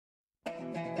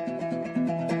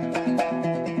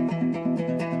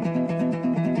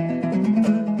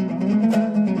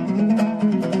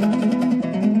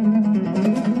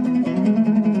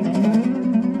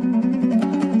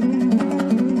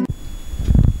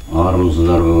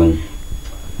армысыздар бүгін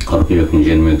қыркүйектің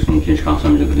 22-сінің кешкі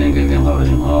ақшам зікірден келген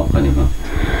хабаржан Қанипа.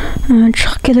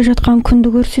 Шығып келе жатқан күнді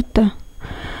көрсетті.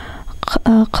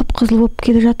 Қып-қызыл болып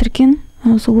келе жатыр екен.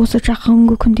 Осы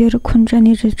жақынғы күндері күн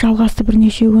және жалғасты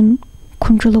бірнеше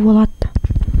күн жылы болады.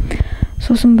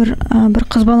 Сосын бір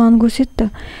қыз баланы көрсетті.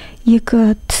 Екі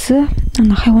тісі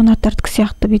хайуанаттардікі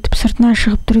сияқты бүйтіп сыртына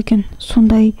шығып тұр екен.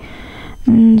 Сондай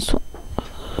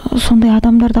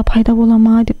адамдарда пайда бола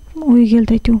ма деп ой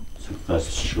келді әйтеу. Сыртқа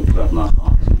шығып тұратын ақы.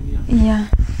 Иә.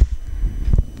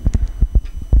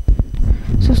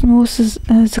 Сосын осы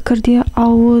зікірде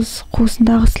ауыз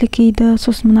қуысындағы сілекейді,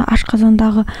 сосын мына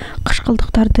ашқазандағы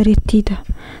қышқылдықтарды реттейді.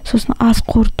 Сосын ас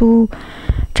қорыту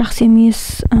жақсы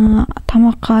емес,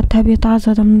 тамаққа тәбеті аз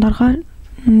адамдарға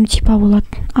шипа болады.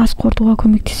 Ас қорытуға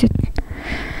көмектеседі.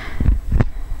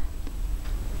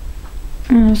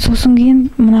 Сосын кейін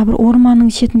мына бір орманның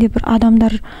шетінде бір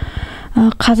адамдар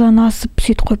қазан асып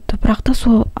сөйтіп қойыпты. Бірақ та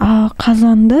сол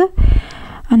қазанды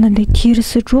анандай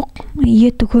терісі жоқ,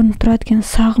 еті көрініп тұрады екен.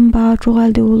 Сағым ба, жоқ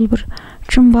әлде ол бір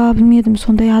жын ба, білмедім.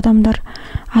 Сондай адам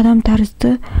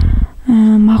тәрізді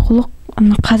мақұлық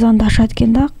қазанды ашады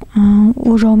екен да,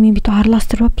 ожаумен бүйтіп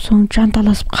араластырып, соны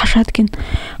жанталасып қашады екен.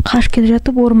 Қашып келе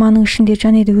жатып, орманның ішінде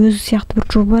және де өзі сияқты бір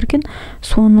жұп бар екен.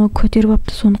 Соны көтеріп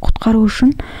апты, соны құтқару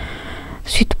үшін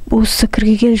сөйтіп осы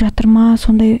зікірге келе жатыр ма,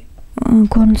 сондай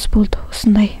көрініс болды,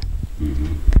 осындай.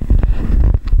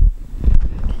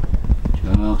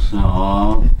 Жақсы,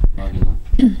 ал.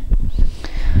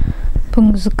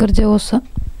 Бүгінгі зікірде осы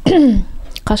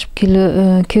қашып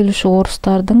келуші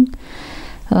орыстардың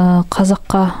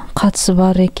қазаққа қатысы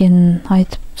бар екенін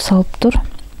айтып салып тұр.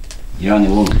 Яғни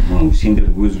ол сендер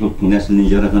өзге ұлттың нәсілінен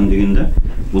жаратам дегенде,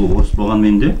 бұл орыс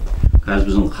болғанмен де, қазір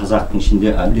біздің қазақтың ішінде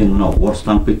әбден мына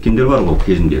орыстанып кеткендер бар ол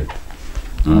кезінде.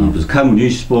 Біз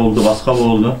коммунист болды, басқа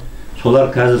болды.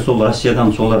 Солар қазір сол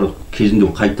Россиядан солар кезінде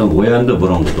қайттан оянды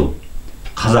бұрынғы сол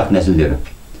қазақ нәсілдері.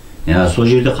 Сол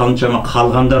жерде қаншама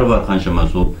қалғандар бар, қаншама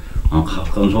сол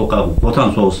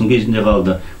отан соғысының кезінде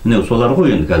қалды. Міне солар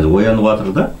ғой енді қазір оянып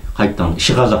жатыр да, қайттан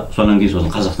іші қазақ, сонан кейін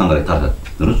сосын Қазақстан қарай тартады.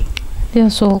 Дұрыс? Иә,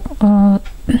 сол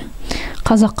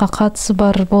қазаққа қатысы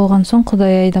бар болған соң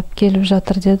Құдай айдап келіп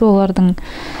жатыр деді.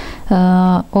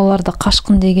 Оларды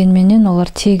қашқын дегенменен олар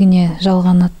тегіне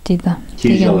жалғанады дейді.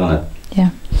 Тегі жалғанады.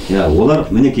 Иә, олар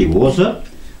мінекей осы,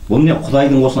 бұл не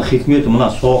Құдайдың осының хикметі, мына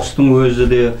соғыстың өзі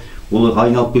де, ол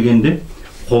айналып келгенде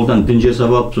қолдан дін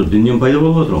жасап алып, сол діннен пайда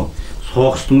болып отыр.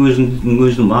 Соғыстың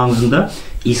өзінің маңызында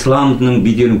ислам дінінің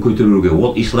беделін көтеруге,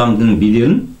 ол ислам дінінің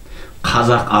беделін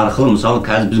қазақ арқылы, мысалы,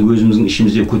 қазір біз өзіміздің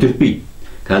ішімізде көтертпейді.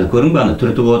 Қазір көрің бе,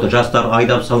 түртіп отыр, жастар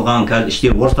айдап салған, қазір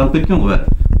іштері орыстанып кеткен ғой бәрі.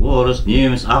 Орыс,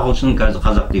 неміс, ағылшын, қазір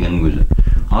қазақ дегеннің өзі.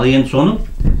 Ал енді соны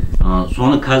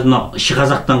қазір іші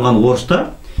қазақтанған орыстар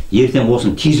ертең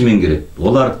осын тезімен келеді.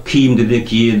 Олар киімді де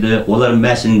киеді, олар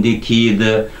мәсін де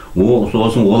киеді,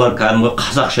 сосын олар кәдімгі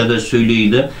қазақшада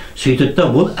сөйлейді. Сөйтеді да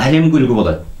бұл әлем көлігі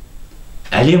болады.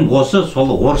 Әлем осы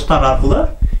сол орыстар арқылы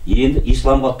енді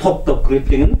исламға топ-топ кіреді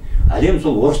деген, әлем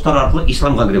сол орыстар арқылы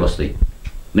исламға кіре бастайды.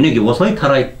 Мінеки осылай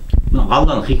тарайды.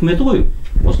 Алланың хикметі ғой.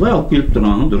 Осылай алып келіп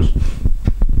тұрғаны дұрыс.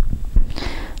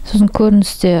 Сосын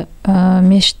көріністе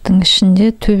мешіттің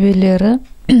ішінде төбелері,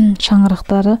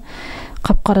 шаңырақтары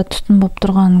қап-қара түтін болып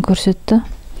тұрғанын көрсетті.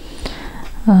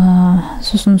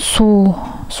 Сосын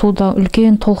суда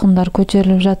үлкен толқындар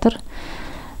көтеріліп жатыр.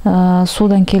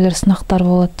 Судан келер сынақтар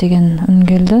болады деген үн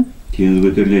келді. Теңіз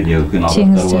көтеріледі, үлкен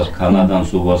апаттар болады. Канадан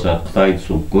су басады, Қытайды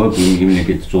су, көп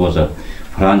мемлекетті су басады.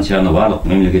 Францияны барлық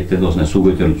мемлекеттерде осындай су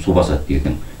көтеріліп су басады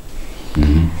деген.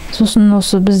 Сосын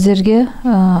осы біздерге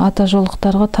ата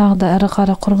жолықтарға тағы да әрі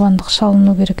қара құрбандық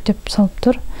шалыну керек деп салып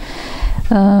тұр.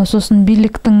 Сосын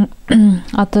биліктің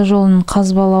ата жолын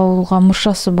қазбалауға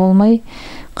мұршасы болмай,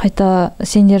 қайта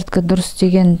сендердікі дұрыс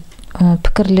деген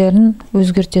пікірлерін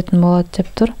өзгертетін болады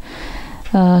деп тұр.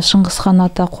 Шыңғысхан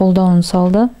ата қолдауын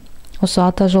салды. Осы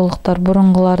ата жолықтар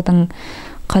бұрынғылардың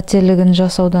қателігін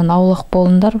жасаудан аулақ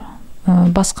болыңдар,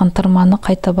 басқан тырманы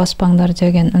қайта баспаңдар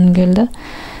деген үн келді.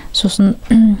 Сосын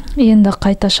енді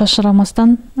қайта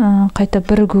шашырамастан қайта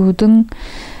бірігулерін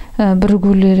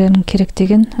керек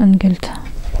деген үн келді.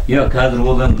 Иә, қазір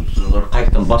одан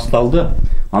қайттан басталды.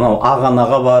 Анау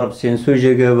ағанаға барып, сен сол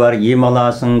жерге бар, ем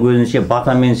аласың, өзінше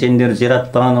батамен сендер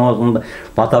зираттаған,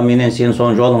 батаменен сен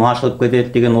соның жолың ашылып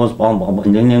кетеді деген осы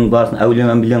ненің басын,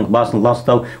 әулемен білен басын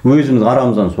ластау, өзіміз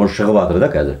арамыздан сол шығып жатыр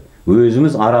да қазір.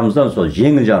 Өзіміз арамыздан сол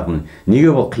жеңіл жарқын.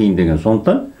 Неге бұл қиын деген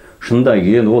сондықтан? Шынында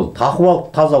енді ол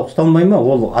тақуалық, тазалық ұсталмай ма,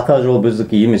 ол ата жол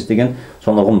біздікі емес деген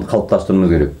соны ұғымды қалыптастыруымыз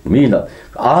керек. Мейлі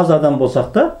аз адам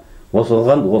болсақ та,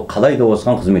 осыған ол қалай да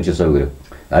осыған қызмет жасау керек.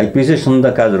 Әйтпесе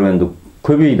шынында қазір енді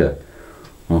көбейді.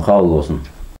 Қабыл болсын.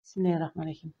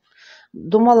 Бисмиллахиррахманиррахим.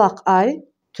 Домалақ ай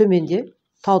төменде,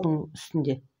 таудың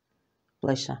үстінде.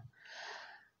 Былайша.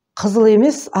 Қызыл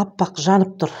емес, аппақ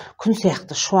жанып тұр. Күн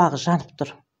сияқты шуағы жанып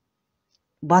тұр.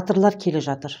 Батырлар келе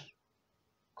жатыр.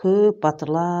 Көп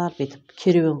батырлар бетіп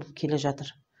керуен болып келе жатыр.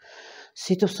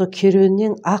 Сөйтіп сол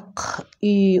керуеннен ақ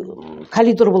үй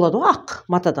коридор болады ғой, ақ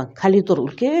матадан. Коридор,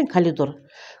 үлкен коридор.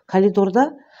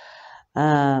 Коридорда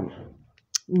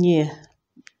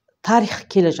тарих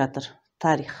келе жатыр.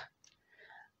 Тарих.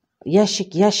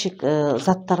 Ящик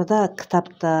заттарда,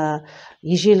 кітапта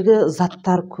ежелгі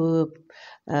заттар көп.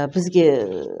 Бізге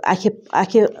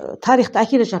тарихты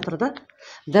әкеле жатыр да.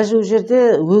 Даже ол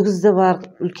жерде өгізді бар,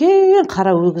 үлкен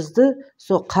қара өгізді,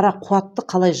 сол қара қуатты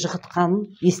қалай жығытқанын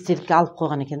естелікке алып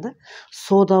қойған екен да.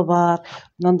 Сода бар,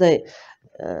 мынандай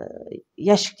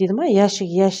ящик дейді ма,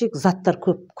 ящик заттар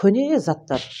көп, көне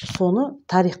заттар. Соны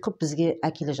тарих қып бізге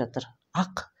әкеле жатыр.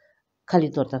 Ақ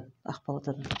коридордан, ақ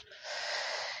палатадан.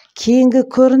 Кейінгі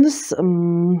көрініс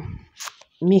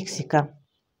Мексика.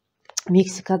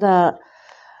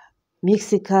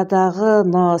 Мексикадағы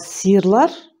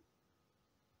сиырлар,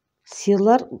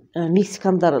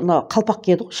 мексикандар қалпақ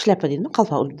киеді ғой, шляпа дейді ме,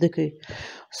 қалпақ үлдекей.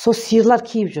 Сол сиырлар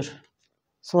киіп жүр.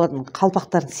 Солардың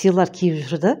қалпақтарын сиырлар киіп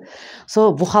жүр да.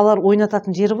 Сол бұқалар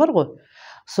ойнататын жері бар ғой.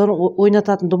 Соны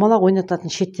ойнататын, домалақ ойнататын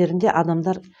шеттерінде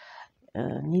адамдар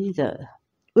не дейді,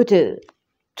 өте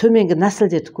төменгі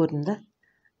нәсілдерді көрдім да.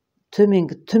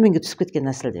 Төменге түсіп кеткен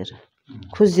нәсілдері.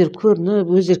 Көздері көрініп,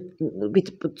 өздері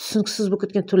бүйтіп түсініксіз болып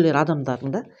кеткен түрлері адамдардың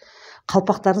да.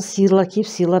 Қалпақтарын сиырлар киіп,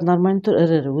 сиырлар нормальный тұр,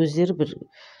 өздері бір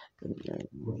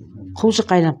құлжық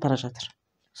айланып бара жатыр.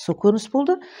 Сол көрініс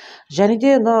болды. Және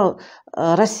де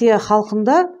Россия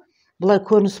халқында бұлай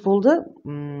көрініс болды.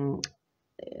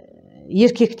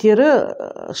 Еркектері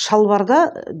шалбарда,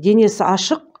 денесі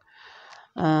ашық,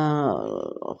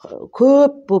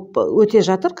 көп болып өте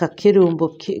жатыр, как керуен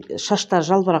болып, шаштар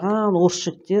жалбыраған орыс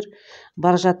жігіттер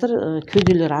бара жатыр,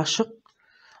 кеуделері ашық.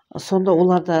 Сонда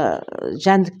оларда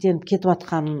жәндіктен кетіп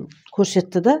атқанын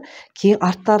көрсетті да, кейін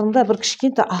арттарында бір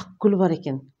кішкентай ақ гүл бар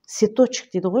екен. Цветочек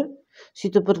дейді ғой.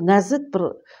 Сөйтіп бір нәзік,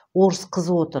 бір орыс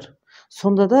қызы отыр.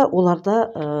 Сонда да оларда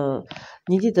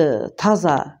не дейді,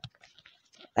 таза,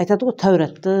 айтады ғой,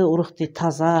 тәуратты, ұрықты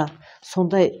таза,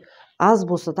 сондай аз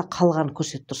болса да қалғанын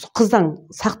көрсетіп тұр. Қыздан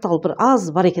сақталып бір аз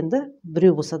бар екен да,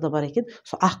 біреу болса да бар екен,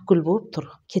 сол ақ гүл болып тұр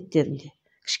кеттерінде.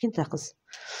 Кішкентай қыз.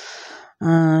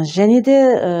 Және де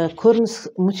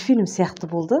көрініс мультфильм сияқты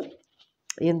болды.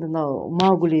 Енді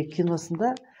Маугли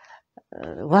киносында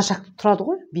важак тұрады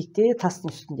ғой, биікте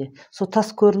тастың үстінде. Сол тас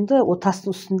көрінді, о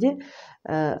тастың үстінде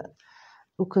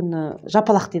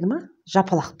жапалақ дейді ма?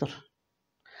 Жапалақ тұр.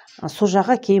 Сол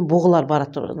жаққа кейін бұғылар бара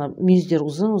тұр. Мүйіздер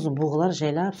ұзын бұғылар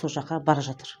жайлап сол жаққа бара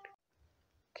жатыр.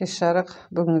 Кеш жарық,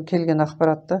 бүгін келген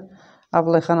ақпаратты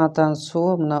Абылайхан атаның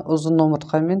суы мына ұзын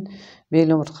омыртқамен бел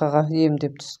омыртқаға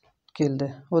емдеп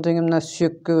келді. Одан кейін мына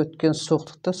сүйекке өткен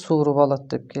суықтықты суырып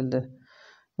алады деп келді.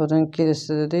 Одан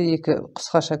келесіде екі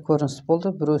қысқаша көрініс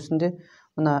болды. Біреусінде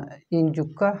мына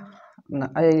индюкка,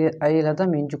 әйел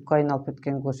адам индюкка айналып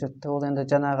кеткен көрсетті. Ол енді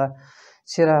жаңағы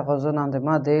сирағы ұзын андай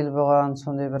модель болған,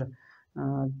 сондай бір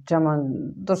жаман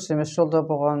дұрыс емес жолда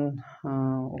болған,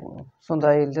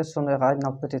 сондай әйелдер сондайға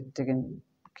айналып кетеді деген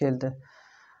келді.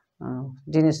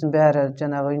 Денесінің бәрі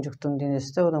жаңағы индюктың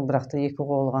денесі, одан бірақта екі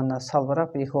қолы ғана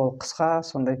салбырап, екі қолы қысқа,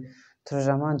 сондай түрі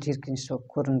жаман жиіркенішті болып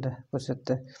көрінді,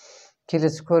 көрсетті.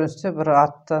 Келесі көріністе бір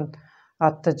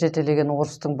атты жетелеген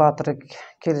орыстың батыры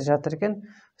келе жатыр екен.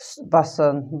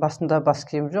 Басында бас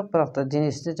киім жоқ, бірақта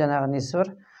денесінде жаңағы несі бар,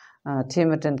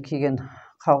 темірден киген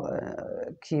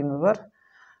киімі бар.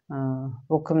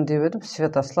 Бұл кім деп едім?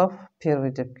 Святослав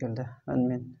первый деп келді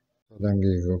үнмен. Одан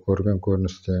кейінгі көрген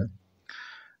көріністе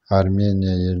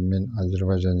Армения елмен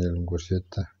Әзербайжан елін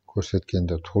көрсетті.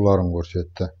 Көрсеткенде туларын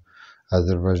көрсетті.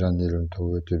 Әзербайжан елінің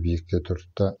туы өте биікте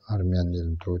тұрды да, Армян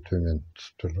елінің туы төмен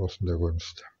түсіп тұрды. Осындай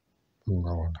көріністе.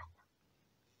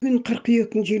 Бүгін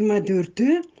қыркүйектің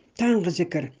 24-і таңғы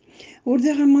зікір.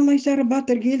 Ордаға малайзары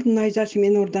батыр келді,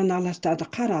 найзасымен ордан аластады,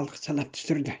 қаралық салап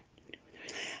түсірді.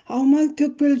 Аумалы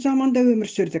төкпелі заманда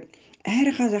өмір сүрдік.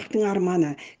 Әр қазақтың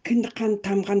арманы, кіндік қан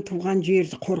тамған туған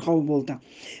жерді қорғау болды.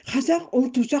 Қазақ ұл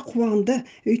туса қуанды,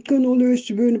 өйткені ол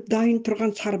өсіп өніп дайын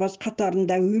тұрған сарбаз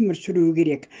қатарында өмір сүруі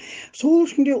керек. Сол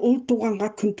үшін де ұл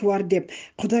туғанға күн туар деп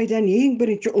Құдайдан ең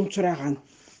бірінші ұл сұраған.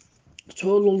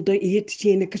 сол ұлды еті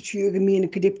сенікі, сүйегі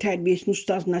менікі деп тәрбиесін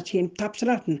ұстазына сеніп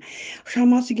тапсыратын.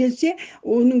 Шамасы келсе,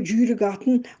 оның жүйрік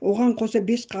атын оған қоса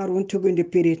 5 қаруын түгендеп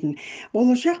беретін.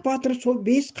 Болашақ батыр сол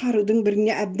 5 қарудың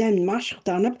біріне әбден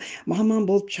машықтанып, маман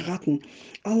болып шығатын.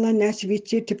 Алла нәсіп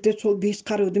етсе, тіпті сол 5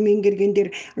 қаруды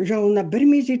меңгергендер жауына бір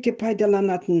мезетте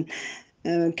пайдаланатын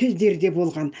кездерде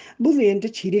болған. Бұл енді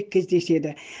сирек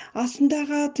кездеседі.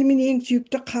 Астындағы атымен ең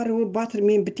сүйікті қаруы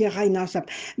батырмен біте қайнасып,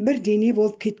 бір дене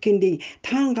болып кеткендей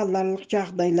таңғаларлық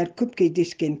жағдайлар көп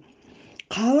кездескен.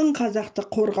 Қалың қазақты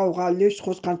қорғауға үлес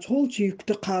қосқан сол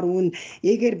сүйікті қаруын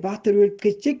егер батыр өліп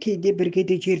кетсе, кейде бірге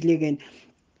де жерлеген.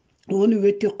 Оны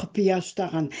өте құпия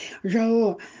ұстаған.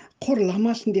 Жауы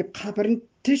қорламасын деп қабірін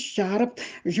тіс жарып,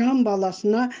 жан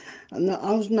баласына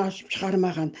аузын ашып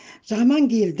шығармаған. Заман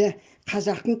келді.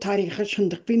 Қазақтың тарихы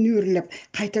шындықпен өріліп,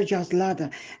 қайта жазылады.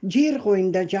 Жер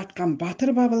қойнында жатқан батыр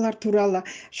бабалар туралы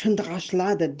шындық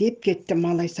ашылады деп кетті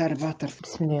Малайсары батыр.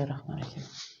 Бисмиллахиррахманиррахим.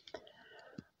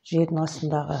 Жердің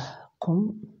астындағы құм,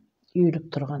 үйіліп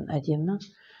тұрған әдемі,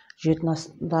 жердің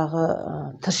астындағы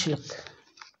тіршілік.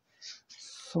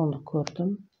 Соны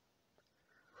көрдім.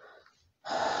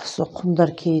 Сол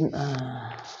құмдар кейін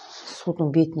судың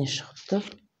бетіне шығыпты.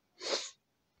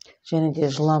 Және де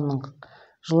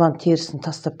жылан терісін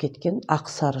тастап кеткен ақ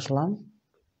сары жылан.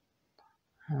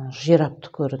 Жирафты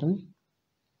көрдім.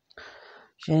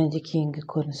 Және де кейінгі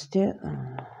көріністе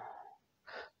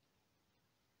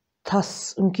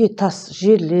үңкей тас,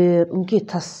 жерлер, үңкей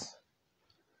тас.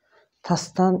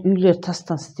 Тастан, үйлер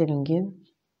тастан істелінген.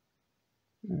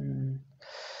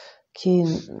 Кейін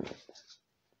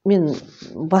мен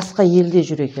басқа елде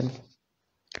жүр екем.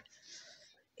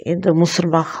 Енді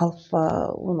мұсырба халық па,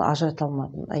 оны ажырата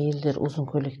алмадым. Әйелдер ұзын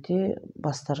көйлекте,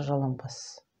 бастары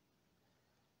жалаңбас.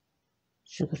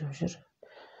 Жүгіріп жүр.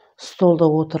 Столда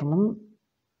отырмын.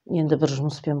 Енді бір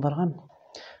жұмыспен барған.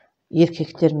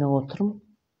 Еркектермен отырмын.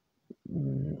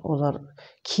 Олар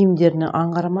киімдеріне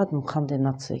аңғарамадым, қандай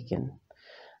нация екен.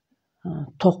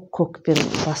 Тоқ көкпен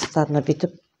бастарына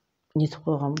бетіп, нетіп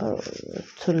қойған ба,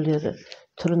 түрінде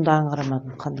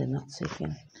аңғарамадым, қандай нация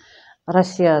екен.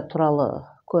 Россия туралы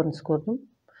көрініс көрдім.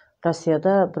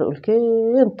 Россияда бір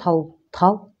үлкен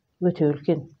тал өте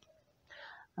үлкен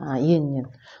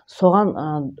енінен. Соған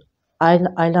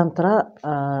айлантыра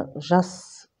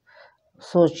жас,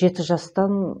 сол 7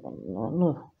 жастан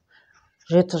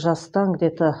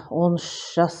где-то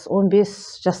 13 жас,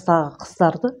 15 жастағы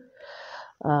қыздарды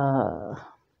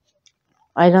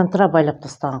айлантыра байлап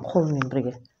тастаған қолымен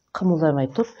бірге. Қымылдамай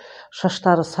тұр.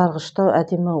 Шаштары сарғыштау,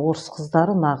 әдемі орыс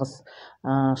қыздары нағыз.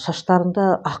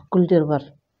 Шаштарында ақ гүлдер бар.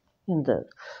 Енді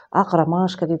ақ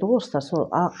ромашка дейді орыстар. Сол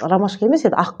ромашка емес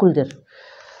еді, ақ гүлдер.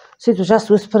 Сөйтіп жас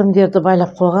өспірімдерді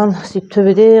байлап қойған. Сөйтіп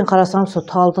төбеден қарасам, сол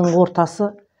талдың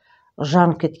ортасы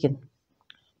жанып кеткен.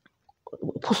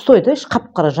 Пустой да,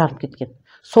 қап-қара жанып кеткен.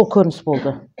 Сол көрініс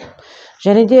болды.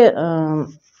 Және де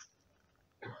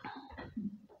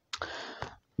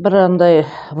бір андай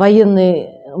военный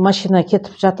машина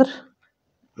кетіп жатыр.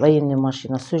 Военный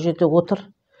машина. Сол жерде отыр.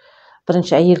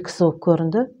 Бірінші әйел кісі болып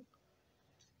көрінді.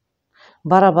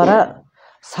 Бара-бара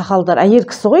сақалдар, әйел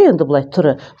кісі ғой енді бұлай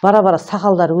түрі. Бара-бара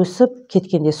сақалдар өсіп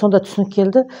кеткенде. Сонда түсінік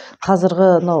келді.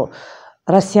 Қазіргі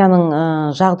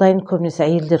Россияның жағдайын көбінесе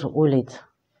әйелдер ойлайды.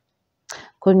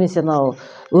 Көбінесе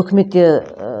өкіметте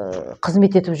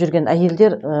қызмет етіп жүрген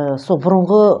әйелдер сол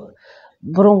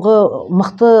бұрынғы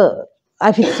мықты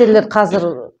офицерлер қазір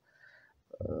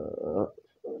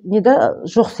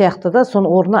жоқ сияқты да, соның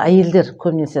орнына әйелдер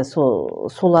көбінесе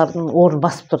солардың орнын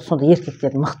басып тұрды. Сонда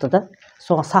еркектер мықты да.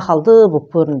 Соған сақалды болып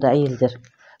көрінді әйелдер.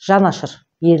 Жанашыр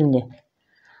еліне.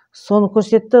 Соны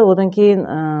көрсетті. Одан кейін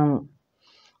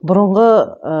бұрынғы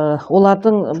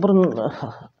олардың бұрын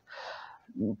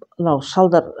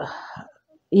шалдар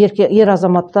ер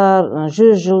азаматтар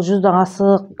 100 жыл, 100-дан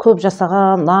асық көп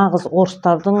жасаған нағыз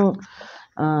орыстардың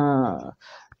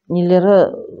нелері,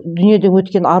 дүниеден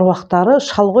өткен аруақтары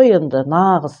шал ғой енді,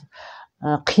 нағыз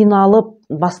қиналып,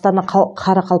 бастарына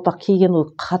қара қалпақ киген,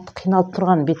 қатты қиналып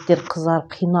тұрған, беттері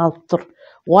қызарып қиналып тұр,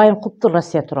 уайым қылып тұр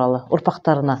Россия туралы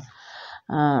ұрпақтарына.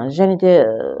 Және де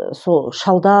сол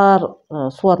шалдар,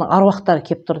 солардың аруақтары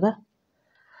кеп тұр да.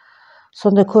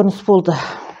 Сондай көрініс болды.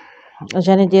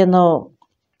 Және де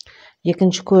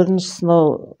екінші көрініс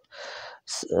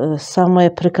самая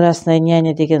прекрасная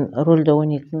няня деген рөлді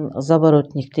ойнайтын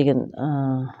Заборотник деген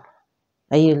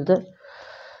әйелді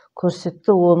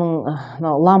көрсетті. Оның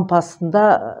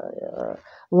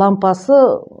лампасы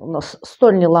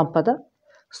стольный лампа да,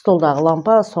 столдағы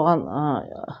лампа, соған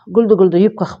гүлді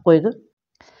юбка қып қойды.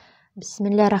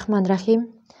 Бисмиллахиррахманиррахим.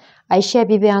 Айша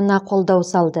биби ана қолдау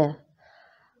салды.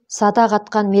 садақ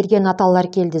атқан мерген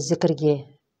аталар келді зікірге.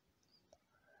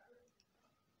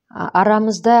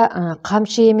 Арамызда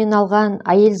қамшы емен алған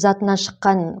әйел затынан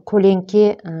шыққан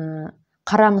көлеңке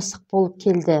қара мысық болып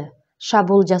келді,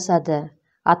 шабуыл жасады,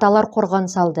 аталар қорған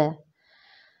салды.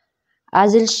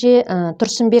 Әзілше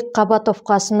Тұрсынбек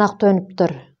Қабатовқа сынақ төніп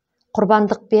тұр.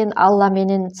 Құрбандықпен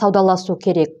Алламенен саудаласу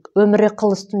керек, өмірі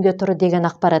қыл үстінде тұр деген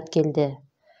ақпарат келді.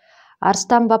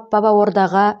 Арыстан баба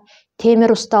ордаға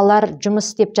темір ұсталар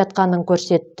жұмыс істеп жатқанын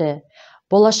көрсетті.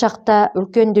 Болашақта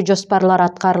үлкенді жоспарлар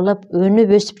атқарылып, өніп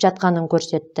өсіп жатқанын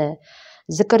көрсетті.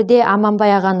 Зікірде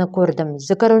Аманбай ағаны көрдім.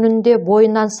 Зікір үнінде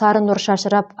бойынан сары нұр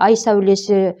шашырап, ай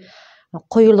сәулесі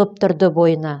құйылып тұрды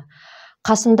бойына.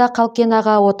 Қасында Қалкен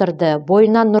аға отырды,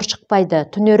 бойынан нұр шықпайды,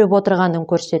 түнеріп отырғанын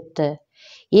көрсетті.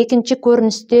 Екінші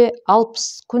көріністе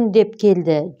 60 күн деп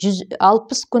келді.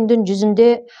 60 күндің жүзінде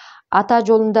ата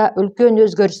жолында үлкен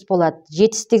өзгеріс болады.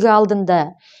 Жетістігі алдында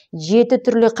 7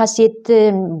 түрлі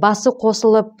қасиетті басы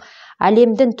қосылып,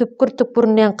 әлемдің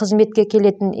түпкір-түпкірінен қызметке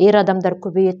келетін ер адамдар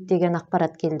көбейеді деген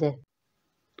ақпарат келді.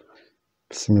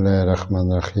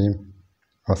 Бисмиллахир-рахманир-рахим.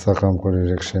 Аса қамқор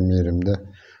ерекше мейірімді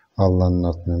Алланың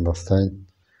атымен бастайын.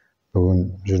 Бүгін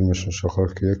 23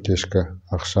 қыркүйек кешкі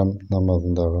ақшам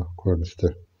намазындағы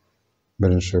көріністер.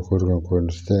 Бірінші көрген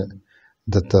көріністе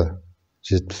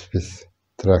ДТ-75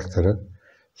 тракторы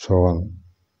соған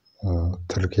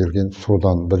тіркелген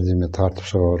судан бірдеме тартып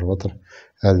шығарып жатыр.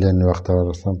 Әлден уақытта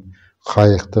қарасам,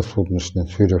 қайықты судың ішінен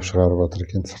сүйреп шығарып жатыр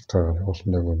екен сыртқа қарай,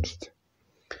 осындай көріністе.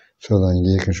 Содан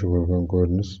екінші көрген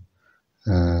көрініс,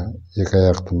 екі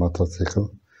аяқты мотоцикл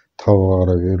тауға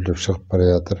қарай өрлеп шығып бара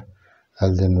жатыр.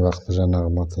 Әлден уақытта жаңағы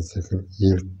мотоцикл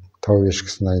тау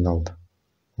ешкісін айналды.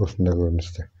 Осындай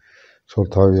көріністе. Сол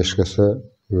тау ешкісі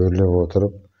өрлеп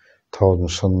отырып, таудың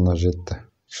шыңына жетті.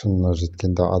 Шыңына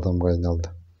жеткенде адамға айналды.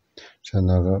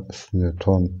 Жаңағы үстіне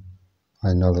тон,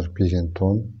 айналдырып киген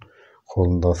тон,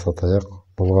 қолында аса таяқ,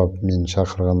 бұлғап мені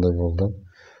шақырғандай болды.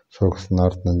 Сол кісінің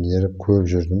артынан еріп көп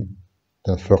жүрдім.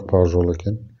 Соқпақ жол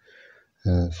екен.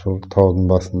 Сол таудың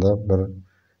басында бір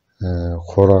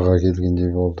қораға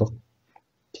келгендей болдық.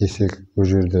 Кесек бұл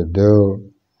жерде дөу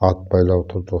ат байлау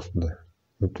тұрды осындай.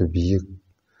 Өте биік.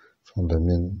 Сонда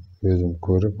мен өзім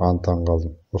көріп, антаң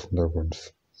қалдым. Осындай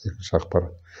көрініс. Екінші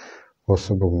ақпарат.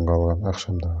 Осы бүгін қалған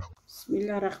ақшамдағы.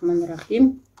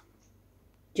 Бисмиллахир-рахманир-рахим.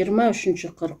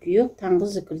 23 қыркүйек таңғы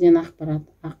зікірден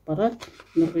ақпарат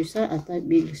Нұрғиса ата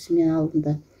белгісімен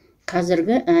алынды.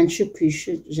 Қазіргі әнші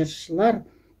күйші жыршылар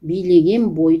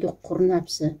билеген бойды құр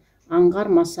нәпсі,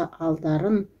 аңғармаса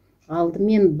алдарын,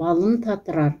 алдымен балын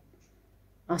татырар,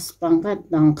 аспанға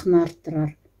даңқын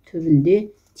арттырар,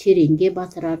 түбінде тереңге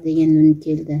батырар деген үн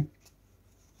келді.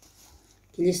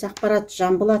 Келесі ақпарат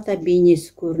Жамбыл ата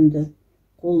бейнесі көрінді.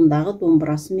 Қолындағы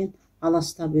домбырасымен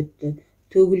аластап өтті.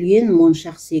 Төгілген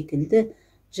моншақ секілді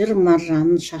жыр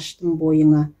маржанын шаштым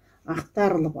бойыңа,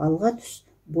 ақтарылып алға түс,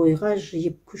 бойға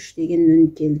жиып күш деген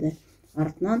үн келді.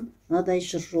 Артынан мынадай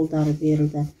жыр жолдары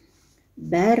берілді.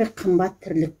 Бәрі қымбат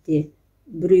тірлікте,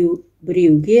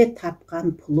 біреуге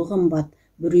тапқан пұлы қымбат,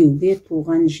 біреуге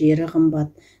туған жері қымбат,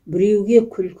 біреуге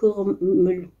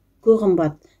мүлкі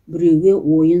қымбат, біреуге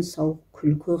ойын сауық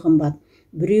күлкі қымбат,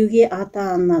 біреуге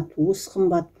ата-ана туыс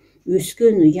қымбат,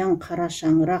 өскен ұяң қара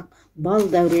шаңырақ, бал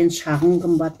дәурен шағын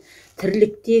қымбат,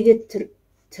 тіршіліктегі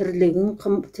тірлігін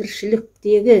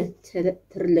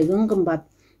қымбат,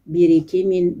 береке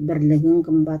мен бірлігін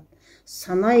қымбат.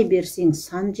 Санай берсең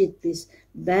сан жетпес,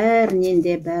 бәрінен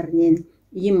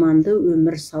иманды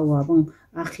өмір сауабың,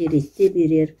 ақиретте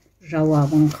берер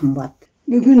жауабың қымбат.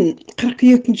 Бүгін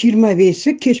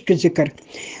 22-25 кешкі зікір.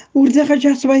 Ордаға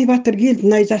Жасыбай батыр келді,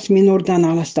 найзасымен орданы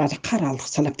аластады, қаралық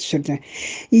салап түсірді.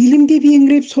 Елімде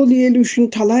еңіреп сол ел үшін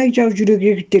талай жау жүрек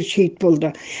егіттер шейіт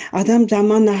болды. Адам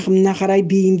заман ағымына қарай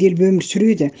бейімделіп өмір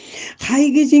сүреді.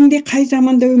 Қай кезеңде, қай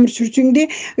заманда өмір сүрсеңде,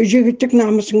 жігіттік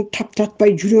намысың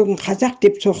таптатпай жүрегің қазақ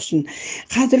деп соқсын.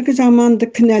 Қазіргі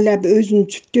заманды кінәлап, өзін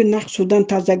сүттен ақ судан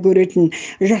таза көретін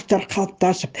жастар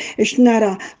қалыптасып,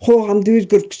 ішінара қоғамды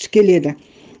өзгерткісі келеді.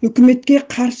 Үкіметке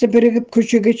қарсы бірігіп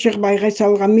көшеге шығып айғай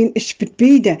салғанмен іс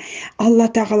бітпейді. Алла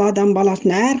тағала адам баласын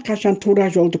әрқашан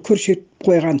тура жолды көрсетіп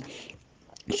қойған.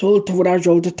 Сол тура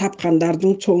жолды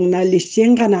тапқандардың соңына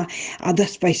ілессең ғана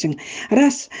адаспайсың.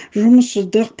 Рас,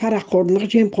 жұмыссыздық, парақорлық,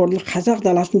 жемқорлық қазақ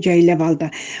даласын жайлап алды.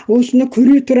 Осыны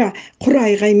көре тұра құр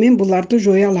айғаймен бұларды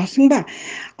жоя аласың ба?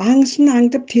 аңысын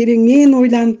аңдып тереңнен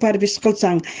ойланып барып іс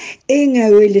қылсаң, ең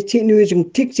әуелі сен өзің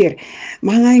тексер,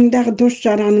 маңайыңдағы дос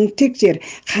жараның тексер,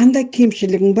 қандай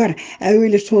кемшілігің бар,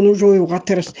 әуелі соны жоюға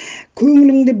тырыс.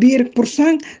 Көңіліңді берік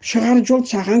бұрсаң, шығар жол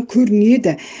саған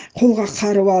көрінеді. Қолға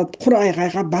қарып алып, құр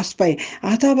айғайға баспай,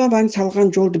 ата-бабаң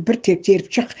салған жолды бір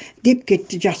тексеріп шық, деп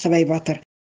кетті Жасыбай батыр.